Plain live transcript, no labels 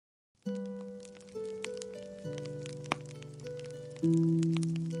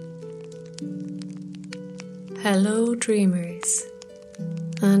Hello dreamers,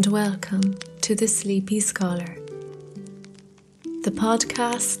 and welcome to The Sleepy Scholar, the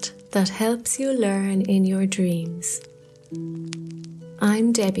podcast that helps you learn in your dreams.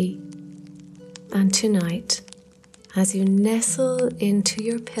 I'm Debbie, and tonight, as you nestle into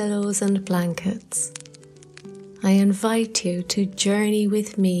your pillows and blankets, I invite you to journey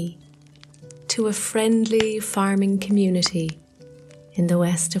with me to a friendly farming community in the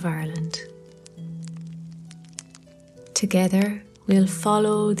west of Ireland. Together, we'll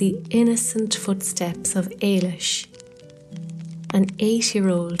follow the innocent footsteps of Éilis, an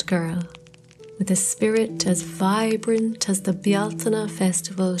 8-year-old girl with a spirit as vibrant as the Bealtaine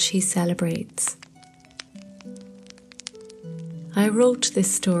festival she celebrates. I wrote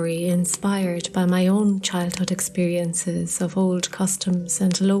this story inspired by my own childhood experiences of old customs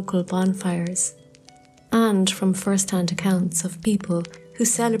and local bonfires, and from first-hand accounts of people who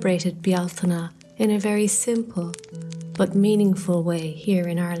celebrated Bealtaine in a very simple but meaningful way here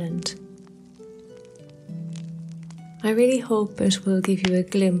in Ireland. I really hope it will give you a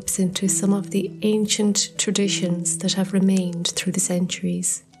glimpse into some of the ancient traditions that have remained through the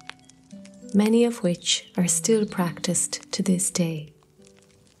centuries, many of which are still practiced to this day.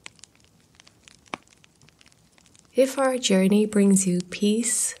 If our journey brings you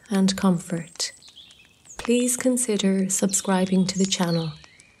peace and comfort, please consider subscribing to the channel.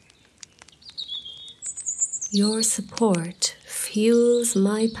 Your support fuels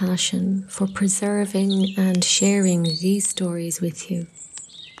my passion for preserving and sharing these stories with you,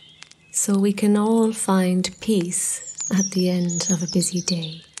 so we can all find peace at the end of a busy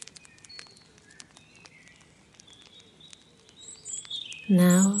day.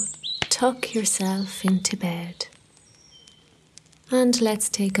 Now, tuck yourself into bed, and let's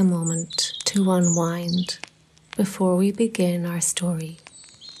take a moment to unwind before we begin our story.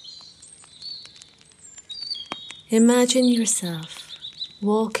 Imagine yourself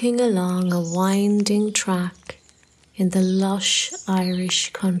walking along a winding track in the lush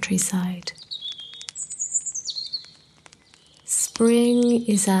Irish countryside. Spring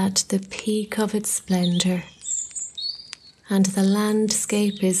is at the peak of its splendour, and the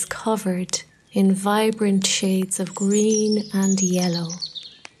landscape is covered in vibrant shades of green and yellow.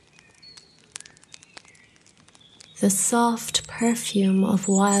 The soft perfume of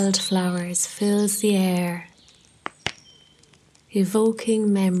wildflowers fills the air,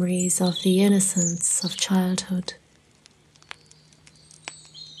 evoking memories of the innocence of childhood.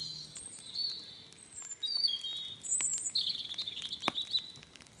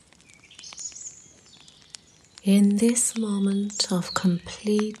 In this moment of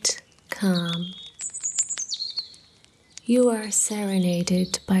complete calm, you are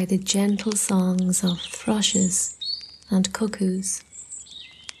serenaded by the gentle songs of thrushes and cuckoos.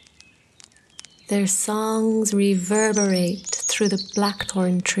 Their songs reverberate through the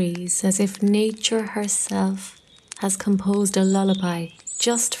blackthorn trees as if nature herself has composed a lullaby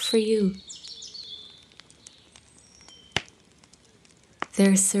just for you.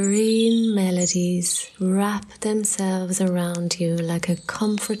 Their serene melodies wrap themselves around you like a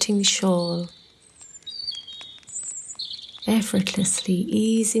comforting shawl, effortlessly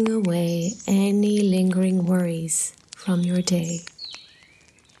easing away any lingering worries from your day.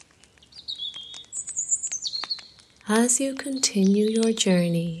 As you continue your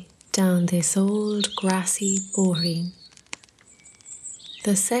journey down this old grassy boreen,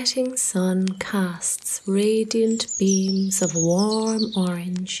 the setting sun casts radiant beams of warm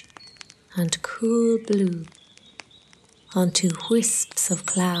orange and cool blue onto wisps of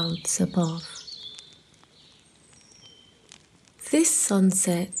clouds above. This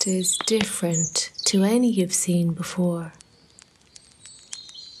sunset is different to any you've seen before.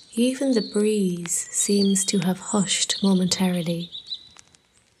 Even the breeze seems to have hushed momentarily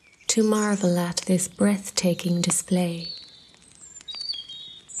to marvel at this breathtaking display.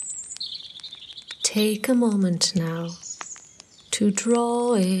 Take a moment now to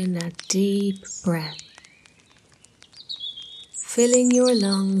draw in a deep breath, filling your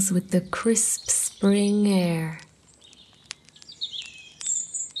lungs with the crisp spring air.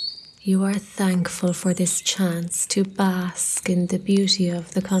 You are thankful for this chance to bask in the beauty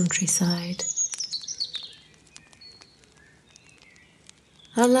of the countryside.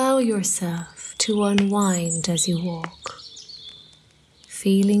 Allow yourself to unwind as you walk,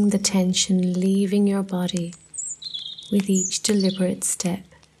 feeling the tension leaving your body with each deliberate step.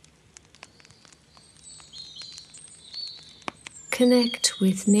 Connect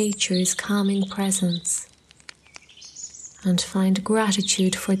with nature's calming presence and find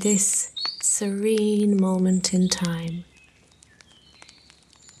gratitude for this serene moment in time.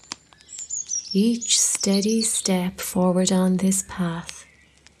 Each steady step forward on this path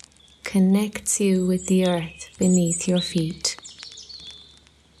connects you with the earth beneath your feet,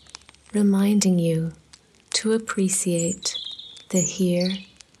 reminding you to appreciate the here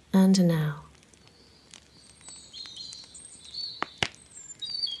and now.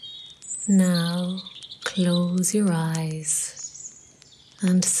 Now close your eyes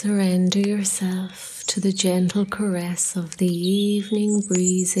and surrender yourself to the gentle caress of the evening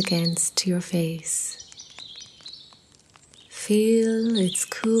breeze against your face. Feel its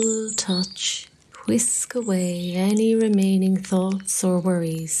cool touch whisk away any remaining thoughts or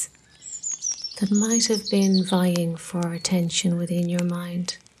worries that might have been vying for attention within your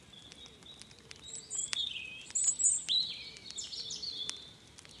mind.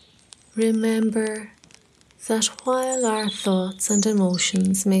 Remember that while our thoughts and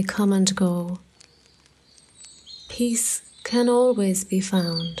emotions may come and go, peace can always be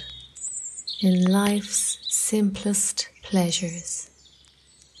found in life's simplest pleasures.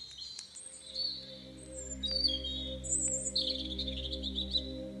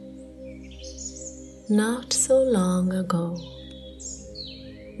 Not so long ago,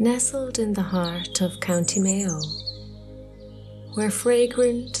 nestled in the heart of County Mayo, where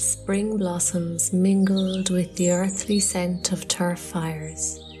fragrant spring blossoms mingled with the earthly scent of turf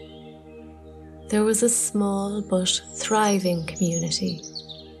fires, there was a small but thriving community.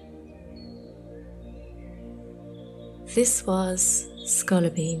 This was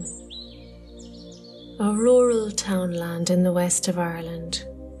Scullabeen, a rural townland in the west of Ireland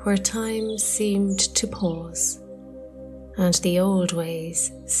where time seemed to pause and the old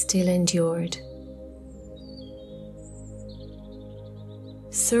ways still endured.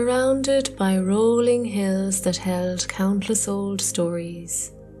 Surrounded by rolling hills that held countless old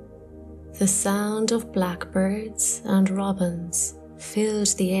stories, the sound of blackbirds and robins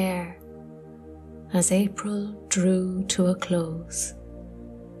filled the air as April drew to a close.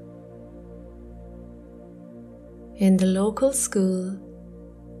 In the local school,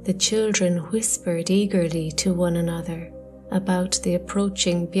 the children whispered eagerly to one another about the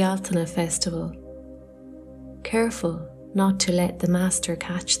approaching Bealtaine festival, careful not to let the master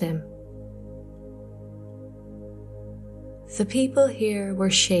catch them. The people here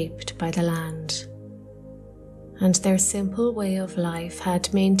were shaped by the land, and their simple way of life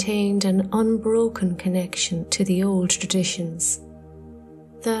had maintained an unbroken connection to the old traditions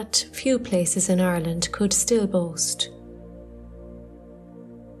that few places in Ireland could still boast.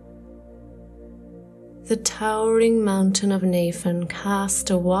 The towering mountain of Navan cast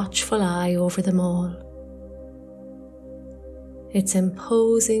a watchful eye over them all, its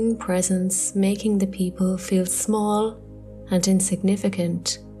imposing presence making the people feel small and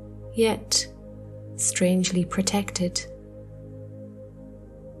insignificant, yet strangely protected.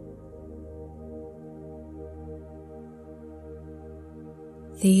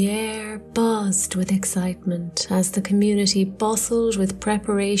 The air buzzed with excitement as the community bustled with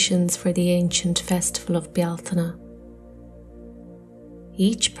preparations for the ancient festival of Bealtaine.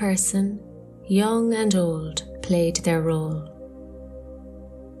 Each person, young and old, played their role.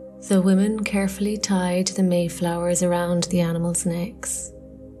 The women carefully tied the mayflowers around the animals' necks,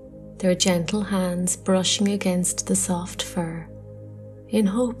 their gentle hands brushing against the soft fur in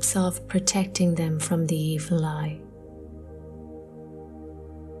hopes of protecting them from the evil eye.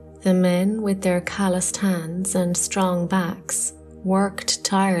 The men, with their calloused hands and strong backs, worked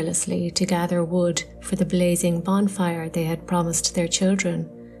tirelessly to gather wood for the blazing bonfire they had promised their children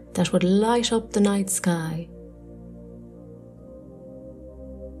that would light up the night sky.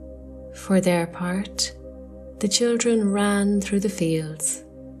 For their part, the children ran through the fields,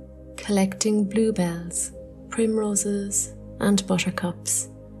 collecting bluebells, primroses, and buttercups,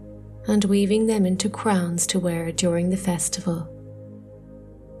 and weaving them into crowns to wear during the festival.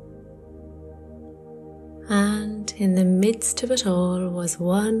 And in the midst of it all was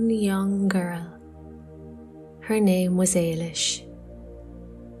one young girl. Her name was Éilis.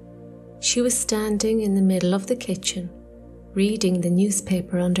 She was standing in the middle of the kitchen, reading the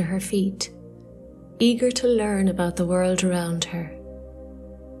newspaper under her feet, eager to learn about the world around her.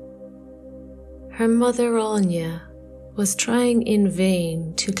 Her mother Anya was trying in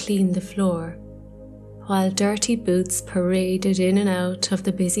vain to clean the floor, while dirty boots paraded in and out of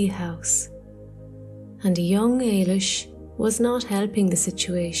the busy house, and young Éilis was not helping the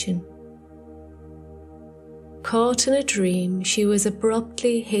situation. Caught in a dream, she was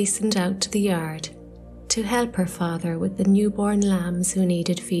abruptly hastened out to the yard to help her father with the newborn lambs who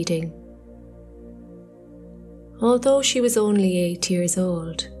needed feeding. Although she was only 8 years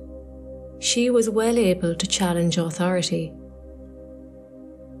old, she was well able to challenge authority.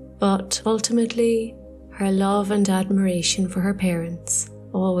 But ultimately, her love and admiration for her parents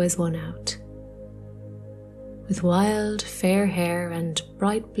always won out. With wild, fair hair and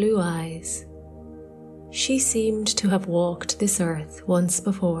bright blue eyes, she seemed to have walked this earth once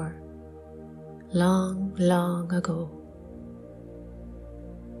before, long, long ago.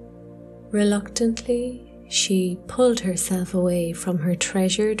 Reluctantly, she pulled herself away from her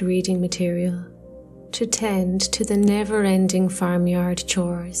treasured reading material to tend to the never-ending farmyard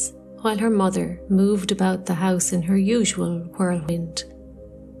chores while her mother moved about the house in her usual whirlwind,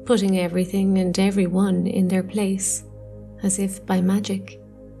 putting everything and everyone in their place as if by magic.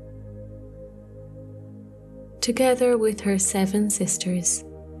 Together with her 7 sisters,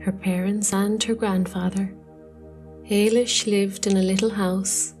 her parents and her grandfather, Éilis lived in a little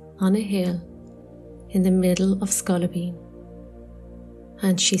house on a hill in the middle of Scollabeen,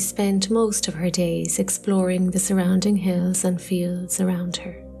 and she spent most of her days exploring the surrounding hills and fields around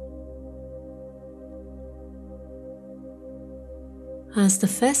her. As the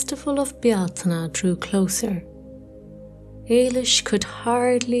festival of Bealtaine drew closer, Éilis could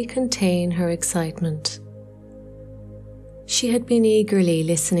hardly contain her excitement. She had been eagerly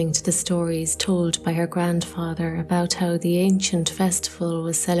listening to the stories told by her grandfather about how the ancient festival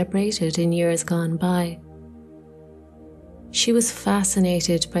was celebrated in years gone by. She was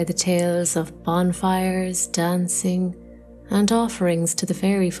fascinated by the tales of bonfires, dancing, and offerings to the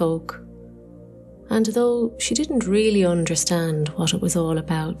fairy folk, and though she didn't really understand what it was all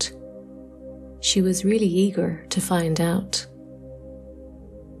about, she was really eager to find out.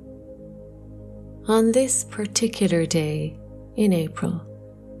 On this particular day, in April,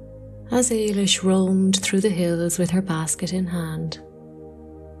 as Éilis roamed through the hills with her basket in hand,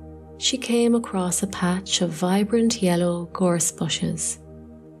 she came across a patch of vibrant yellow gorse bushes.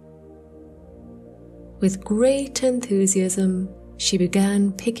 With great enthusiasm, she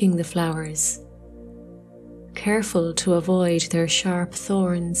began picking the flowers, careful to avoid their sharp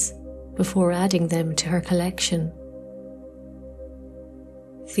thorns before adding them to her collection.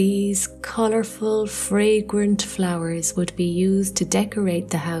 These colourful, fragrant flowers would be used to decorate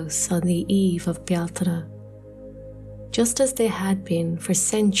the house on the eve of Bealtaine, just as they had been for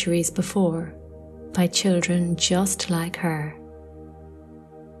centuries before by children just like her.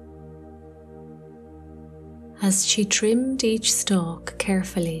 As she trimmed each stalk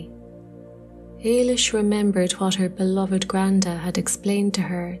carefully, Éilis remembered what her beloved Granda had explained to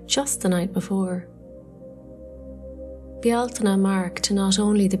her just the night before. Bealtaine marked not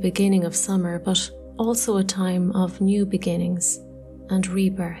only the beginning of summer, but also a time of new beginnings and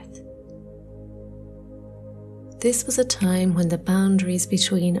rebirth. This was a time when the boundaries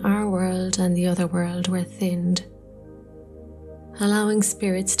between our world and the other world were thinned, allowing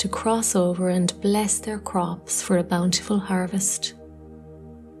spirits to cross over and bless their crops for a bountiful harvest.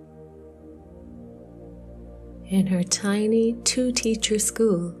 In her tiny 2-teacher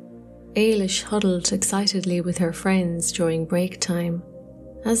school, Éilis huddled excitedly with her friends during break time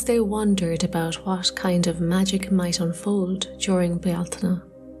as they wondered about what kind of magic might unfold during Bealtaine.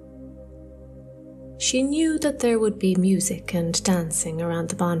 She knew that there would be music and dancing around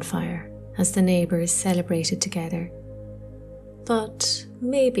the bonfire as the neighbours celebrated together, but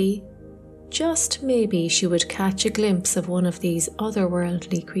maybe, just maybe, she would catch a glimpse of one of these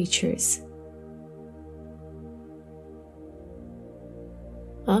otherworldly creatures.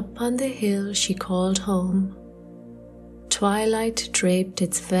 Up on the hill she called home. Twilight draped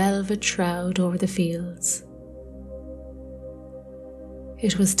its velvet shroud over the fields.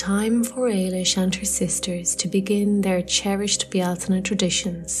 It was time for Éilis and her sisters to begin their cherished Bealtaine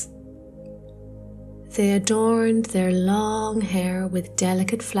traditions. They adorned their long hair with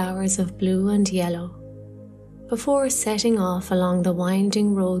delicate flowers of blue and yellow before setting off along the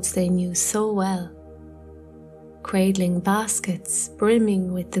winding roads they knew so well, cradling baskets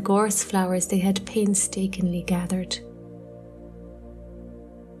brimming with the gorse flowers they had painstakingly gathered.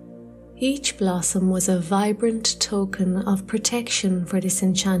 Each blossom was a vibrant token of protection for this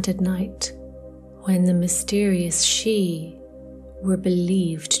enchanted night, when the mysterious she were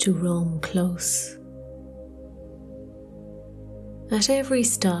believed to roam close. At every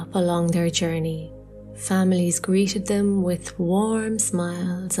stop along their journey, families greeted them with warm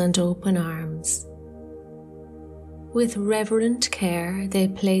smiles and open arms. With reverent care, they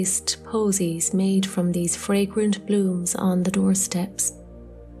placed posies made from these fragrant blooms on the doorsteps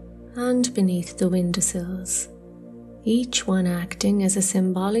and beneath the windowsills, each one acting as a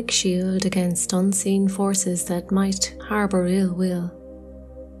symbolic shield against unseen forces that might harbour ill will.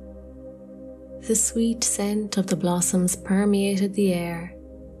 The sweet scent of the blossoms permeated the air,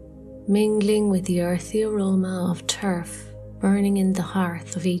 mingling with the earthy aroma of turf burning in the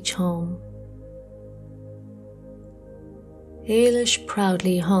hearth of each home. Éilis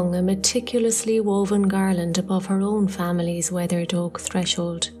proudly hung a meticulously woven garland above her own family's weathered oak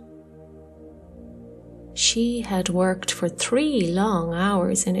threshold. She had worked for 3 long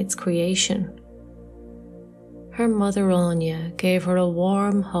hours in its creation. Her mother Anya gave her a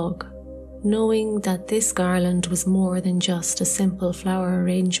warm hug, knowing that this garland was more than just a simple flower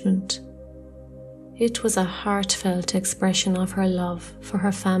arrangement. It was a heartfelt expression of her love for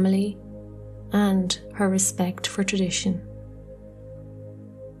her family and her respect for tradition.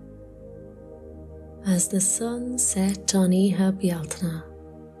 As the sun set on Bealtaine,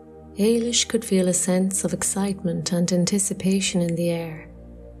 Éilis could feel a sense of excitement and anticipation in the air.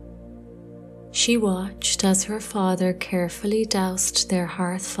 She watched as her father carefully doused their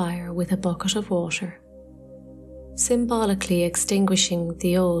hearth fire with a bucket of water, symbolically extinguishing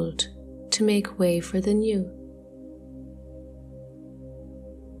the old to make way for the new.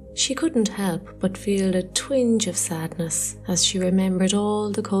 She couldn't help but feel a twinge of sadness as she remembered all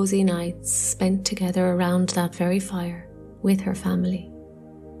the cozy nights spent together around that very fire with her family,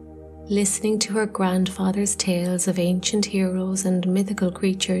 listening to her grandfather's tales of ancient heroes and mythical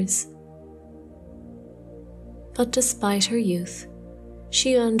creatures. But despite her youth,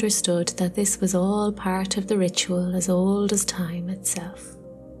 she understood that this was all part of the ritual as old as time itself.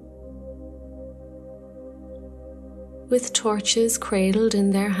 With torches cradled in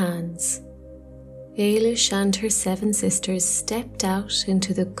their hands, Éilis and her 7 sisters stepped out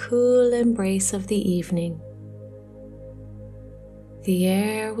into the cool embrace of the evening. The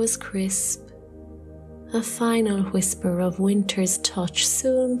air was crisp, a final whisper of winter's touch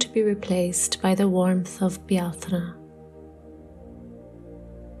soon to be replaced by the warmth of Bealtaine.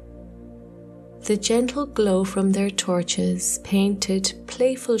 The gentle glow from their torches painted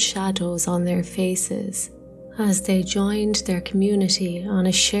playful shadows on their faces as they joined their community on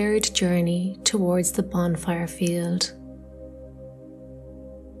a shared journey towards the bonfire field.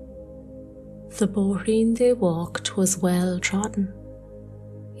 The bóithrín they walked was well trodden,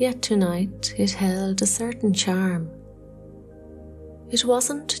 yet tonight it held a certain charm. It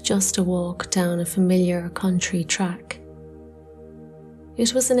wasn't just a walk down a familiar country track.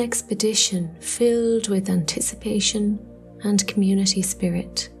 It was an expedition filled with anticipation and community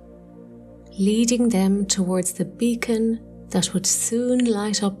spirit, leading them towards the beacon that would soon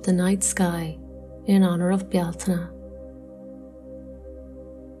light up the night sky in honour of Bealtaine.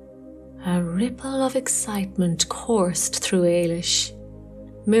 A ripple of excitement coursed through Éilis,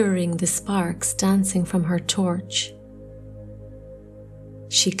 mirroring the sparks dancing from her torch.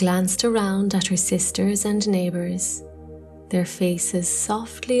 She glanced around at her sisters and neighbours, their faces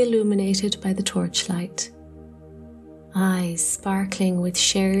softly illuminated by the torchlight, eyes sparkling with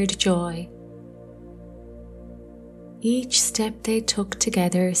shared joy. Each step they took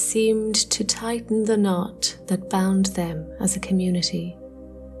together seemed to tighten the knot that bound them as a community.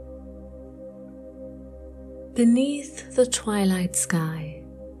 Beneath the twilight sky,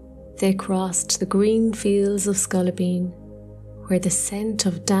 they crossed the green fields of Scullabeen, where the scent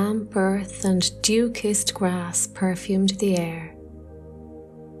of damp earth and dew-kissed grass perfumed the air.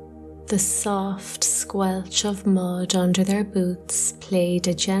 The soft squelch of mud under their boots played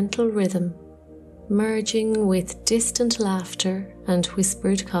a gentle rhythm, merging with distant laughter and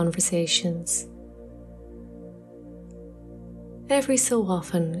whispered conversations. Every so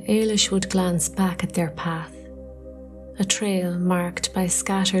often, Éilis would glance back at their path, a trail marked by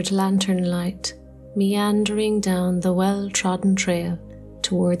scattered lantern light, meandering down the well-trodden trail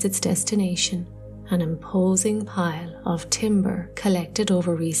towards its destination, an imposing pile of timber collected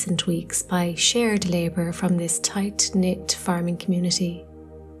over recent weeks by shared labour from this tight-knit farming community.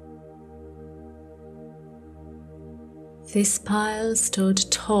 This pile stood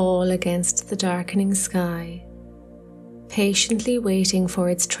tall against the darkening sky, patiently waiting for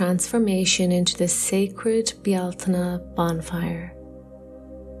its transformation into the sacred Bealtaine bonfire.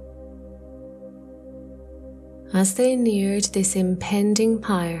 As they neared this impending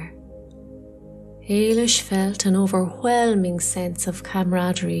pyre, Éilis felt an overwhelming sense of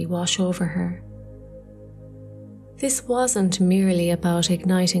camaraderie wash over her. This wasn't merely about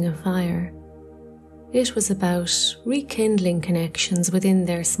igniting a fire. It was about rekindling connections within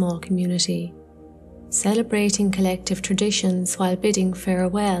their small community, celebrating collective traditions while bidding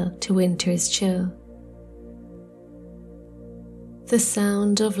farewell to winter's chill. The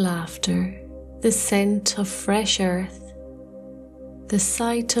sound of laughter, the scent of fresh earth, the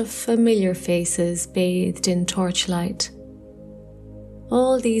sight of familiar faces bathed in torchlight,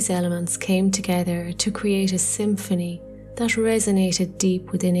 All these elements came together to create a symphony that resonated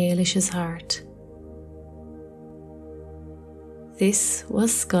deep within Eilis's heart. This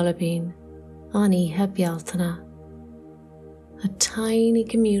was Scollabeen on Bealtaine, a tiny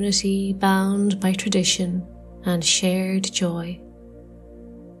community bound by tradition and shared joy.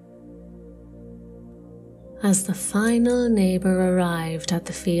 As the final neighbour arrived at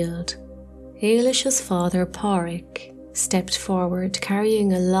the field, Eilis's father Pádraig stepped forward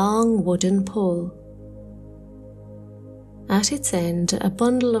carrying a long wooden pole. At its end, a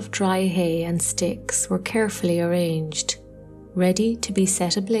bundle of dry hay and sticks were carefully arranged, ready to be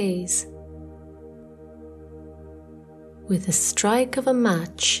set ablaze. With a strike of a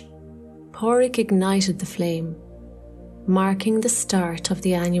match, Pádraig ignited the flame, marking the start of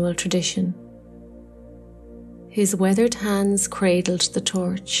the annual tradition. His weathered hands cradled the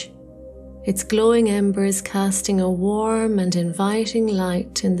torch, its glowing embers casting a warm and inviting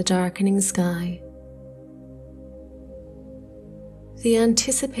light in the darkening sky. The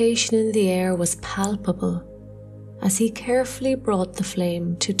anticipation in the air was palpable as he carefully brought the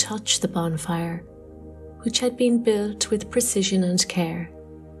flame to touch the bonfire, which had been built with precision and care.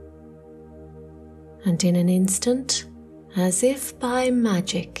 And in an instant, as if by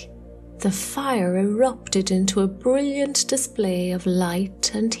magic, the fire erupted into a brilliant display of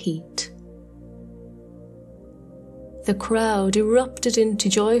light and heat. The crowd erupted into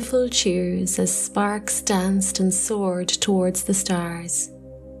joyful cheers as sparks danced and soared towards the stars,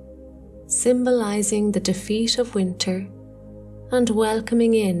 symbolizing the defeat of winter and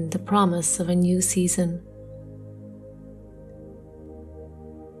welcoming in the promise of a new season.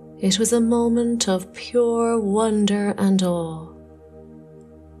 It was a moment of pure wonder and awe,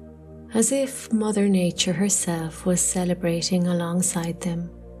 as if Mother Nature herself was celebrating alongside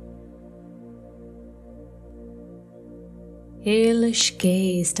them. Éilis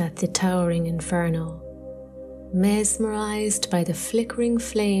gazed at the towering inferno, mesmerized by the flickering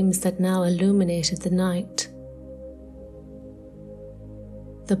flames that now illuminated the night.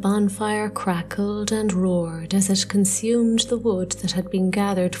 The bonfire crackled and roared as it consumed the wood that had been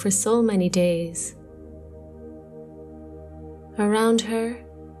gathered for so many days. Around her,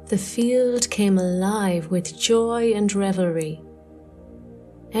 the field came alive with joy and revelry.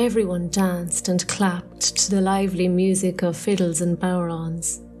 Everyone danced and clapped to the lively music of fiddles and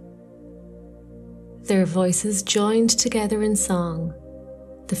bowrons. Their voices joined together in song,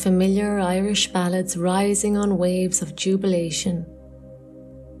 the familiar Irish ballads rising on waves of jubilation.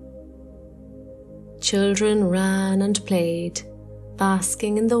 Children ran and played,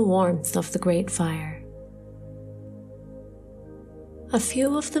 basking in the warmth of the great fire. A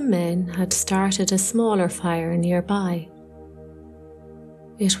few of the men had started a smaller fire nearby.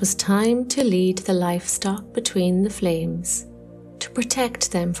 It was time to lead the livestock between the flames, to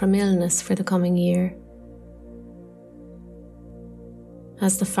protect them from illness for the coming year.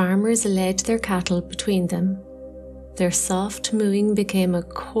 As the farmers led their cattle between them, their soft mooing became a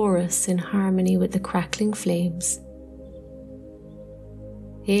chorus in harmony with the crackling flames.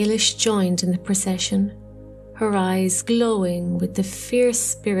 Éilis joined in the procession, her eyes glowing with the fierce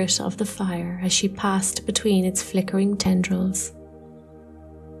spirit of the fire as she passed between its flickering tendrils.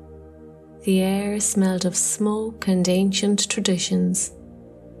 The air smelled of smoke and ancient traditions.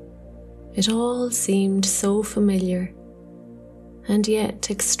 It all seemed so familiar, and yet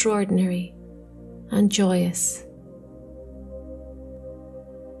extraordinary and joyous.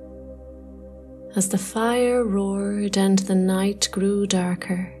 As the fire roared and the night grew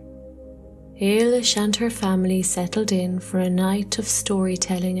darker, Éilis and her family settled in for a night of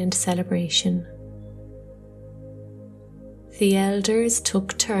storytelling and celebration. The elders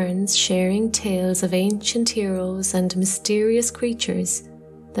took turns sharing tales of ancient heroes and mysterious creatures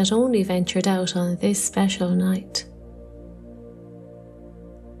that only ventured out on this special night.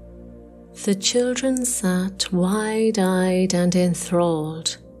 The children sat wide-eyed and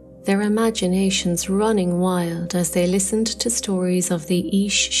enthralled, their imaginations running wild as they listened to stories of the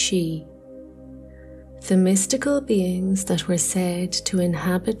Éilis, the mystical beings that were said to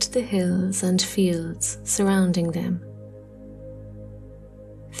inhabit the hills and fields surrounding them.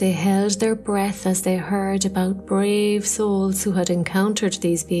 They held their breath as they heard about brave souls who had encountered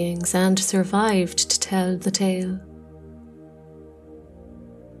these beings and survived to tell the tale.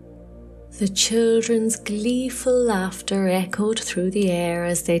 The children's gleeful laughter echoed through the air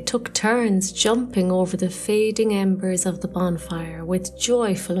as they took turns jumping over the fading embers of the bonfire with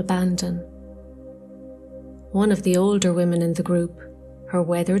joyful abandon. One of the older women in the group, her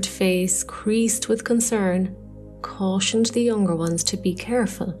weathered face creased with concern, cautioned the younger ones to be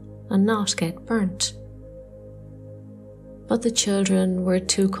careful and not get burnt. but the children were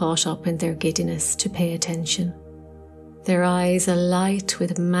too caught up in their giddiness to pay attention, their eyes alight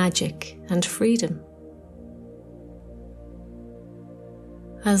with magic and freedom.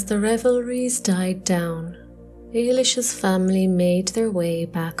 As the revelries died down, Éilis's family made their way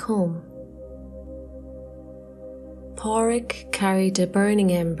back home. Pádraig carried a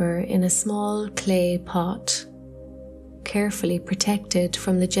burning ember in a small clay pot, carefully protected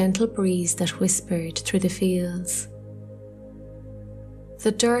from the gentle breeze that whispered through the fields.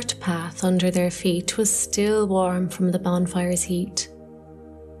 The dirt path under their feet was still warm from the bonfire's heat,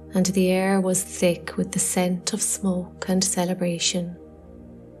 and the air was thick with the scent of smoke and celebration.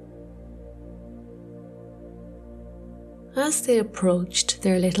 As they approached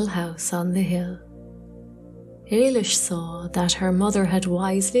their little house on the hill, Éilis saw that her mother had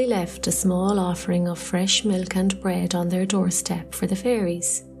wisely left a small offering of fresh milk and bread on their doorstep for the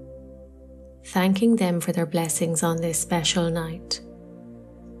fairies, thanking them for their blessings on this special night.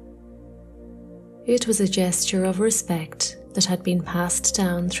 It was a gesture of respect that had been passed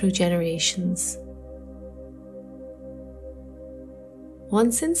down through generations.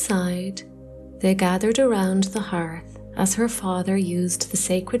 Once inside, they gathered around the hearth as her father used the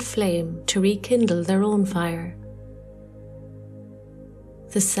sacred flame to rekindle their own fire.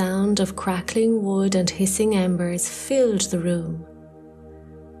 The sound of crackling wood and hissing embers filled the room,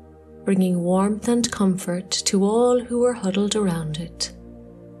 bringing warmth and comfort to all who were huddled around it.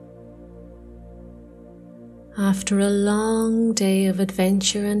 After a long day of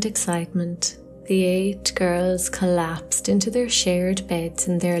adventure and excitement, the 8 girls collapsed into their shared beds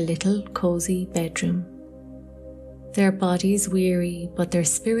in their little cozy bedroom. Their bodies weary, but their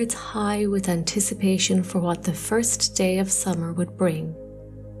spirits high with anticipation for what the first day of summer would bring.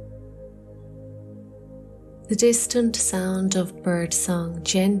 The distant sound of birdsong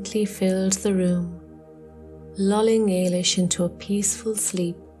gently filled the room, lulling Éilis into a peaceful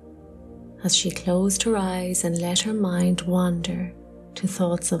sleep as she closed her eyes and let her mind wander to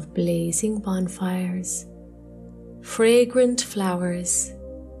thoughts of blazing bonfires, fragrant flowers,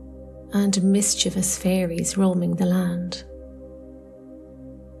 and mischievous fairies roaming the land.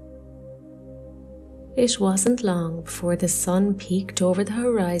 It wasn't long before the sun peeked over the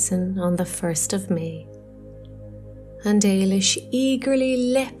horizon on the 1st of May, and Éilis eagerly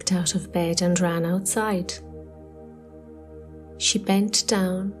leapt out of bed and ran outside. She bent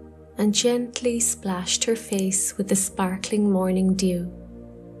down and gently splashed her face with the sparkling morning dew,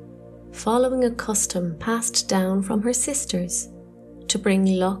 following a custom passed down from her sisters to bring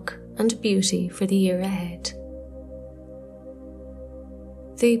luck and beauty for the year ahead.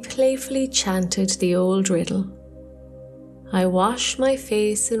 They playfully chanted the old riddle, "I wash my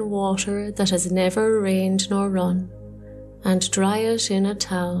face in water that has never rained nor run, and dry it in a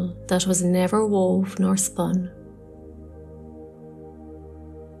towel that was never wove nor spun."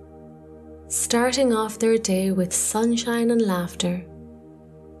 Starting off their day with sunshine and laughter,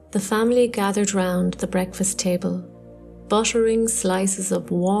 the family gathered round the breakfast table, buttering slices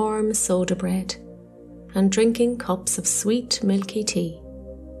of warm soda bread and drinking cups of sweet milky tea.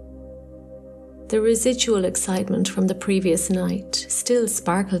 The residual excitement from the previous night still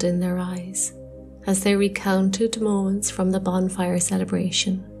sparkled in their eyes as they recounted moments from the bonfire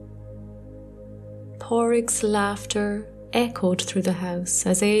celebration. Pádraig's laughter echoed through the house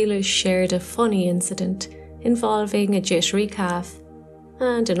as Éilis shared a funny incident involving a jittery calf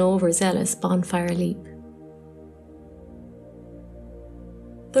and an overzealous bonfire leap.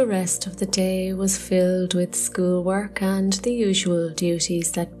 The rest of the day was filled with schoolwork and the usual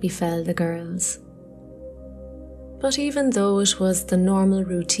duties that befell the girls. But even though it was the normal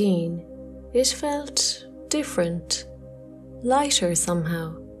routine, it felt different, lighter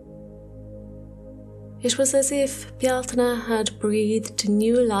somehow. It was as if Bealtaine had breathed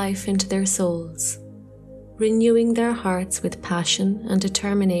new life into their souls, renewing their hearts with passion and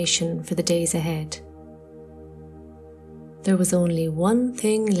determination for the days ahead. There was only one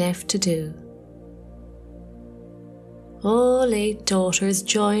thing left to do. All 8 daughters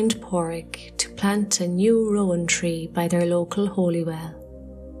joined Pádraig to plant a new rowan tree by their local holy well.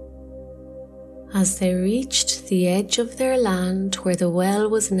 As they reached the edge of their land where the well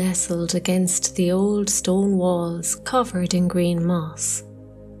was nestled against the old stone walls covered in green moss,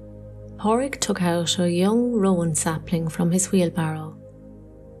 Pádraig took out a young rowan sapling from his wheelbarrow.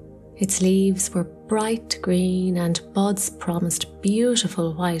 Its leaves were bright green and buds promised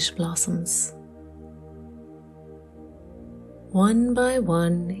beautiful white blossoms. One by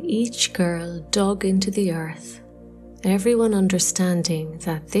one, each girl dug into the earth, everyone understanding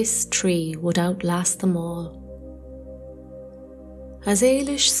that this tree would outlast them all. As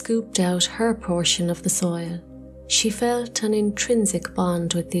Éilis scooped out her portion of the soil, she felt an intrinsic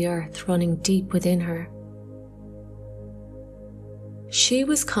bond with the earth running deep within her. She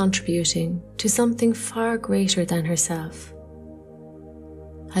was contributing to something far greater than herself,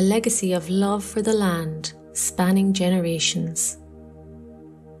 a legacy of love for the land spanning generations.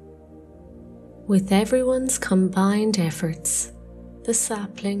 With everyone's combined efforts, the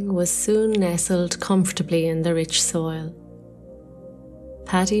sapling was soon nestled comfortably in the rich soil.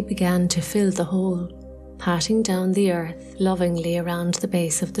 Paddy began to fill the hole, patting down the earth lovingly around the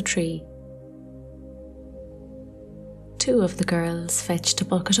base of the tree. Two of the girls fetched a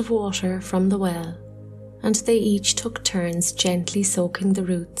bucket of water from the well, and they each took turns gently soaking the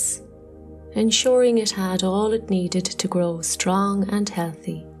roots, ensuring it had all it needed to grow strong and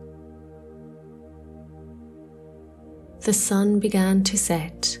healthy. The sun began to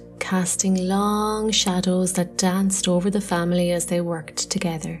set, casting long shadows that danced over the family as they worked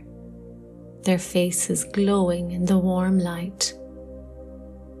together, their faces glowing in the warm light.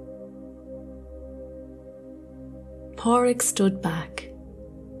 Pádraig stood back,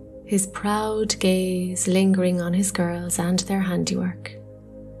 his proud gaze lingering on his girls and their handiwork.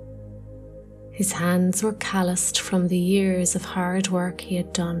 His hands were calloused from the years of hard work he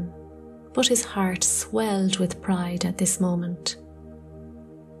had done, but his heart swelled with pride at this moment.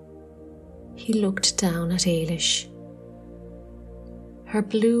 He looked down at Éilis. Her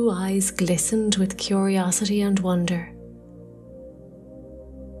blue eyes glistened with curiosity and wonder.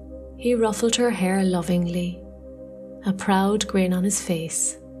 He ruffled her hair lovingly, a proud grin on his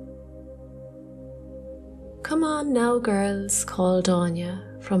face. "Come on now, girls," called Anya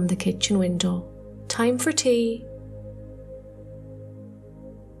from the kitchen window. "Time for tea."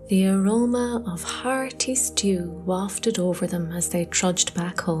 The aroma of hearty stew wafted over them as they trudged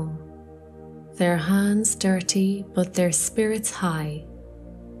back home, their hands dirty but their spirits high.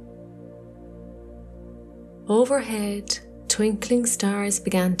 Overhead, twinkling stars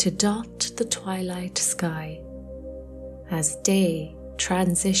began to dot the twilight sky as day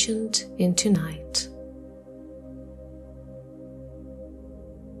transitioned into night.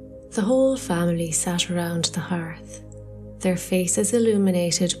 The whole family sat around the hearth, their faces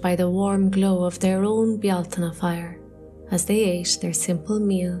illuminated by the warm glow of their own Bealtaine fire as they ate their simple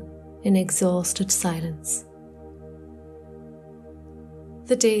meal in exhausted silence.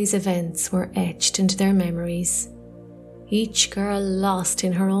 The day's events were etched into their memories, each girl lost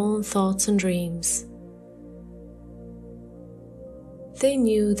in her own thoughts and dreams. They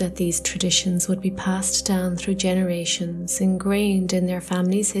knew that these traditions would be passed down through generations, ingrained in their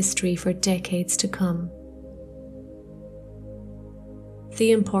family's history for decades to come.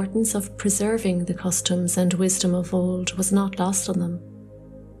 The importance of preserving the customs and wisdom of old was not lost on them.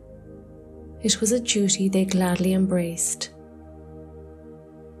 It was a duty they gladly embraced.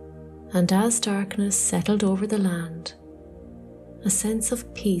 And as darkness settled over the land, a sense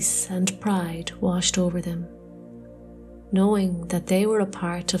of peace and pride washed over them, knowing that they were a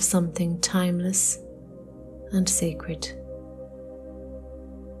part of something timeless and sacred.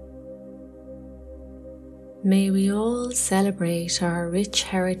 May we all celebrate our rich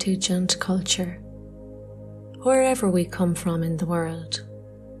heritage and culture, wherever we come from in the world.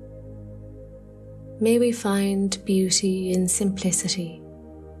 May we find beauty in simplicity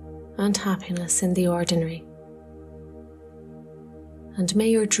and happiness in the ordinary. And may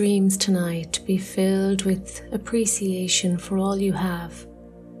your dreams tonight be filled with appreciation for all you have.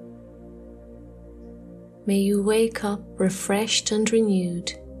 May you wake up refreshed and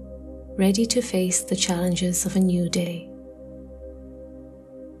renewed, ready to face the challenges of a new day.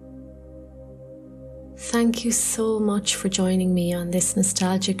 Thank you so much for joining me on this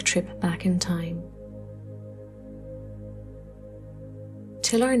nostalgic trip back in time.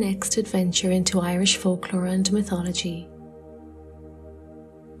 Till our next adventure into Irish folklore and mythology,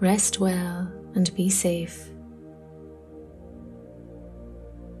 rest well and be safe.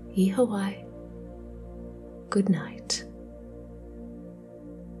 Ihawaii. Good night.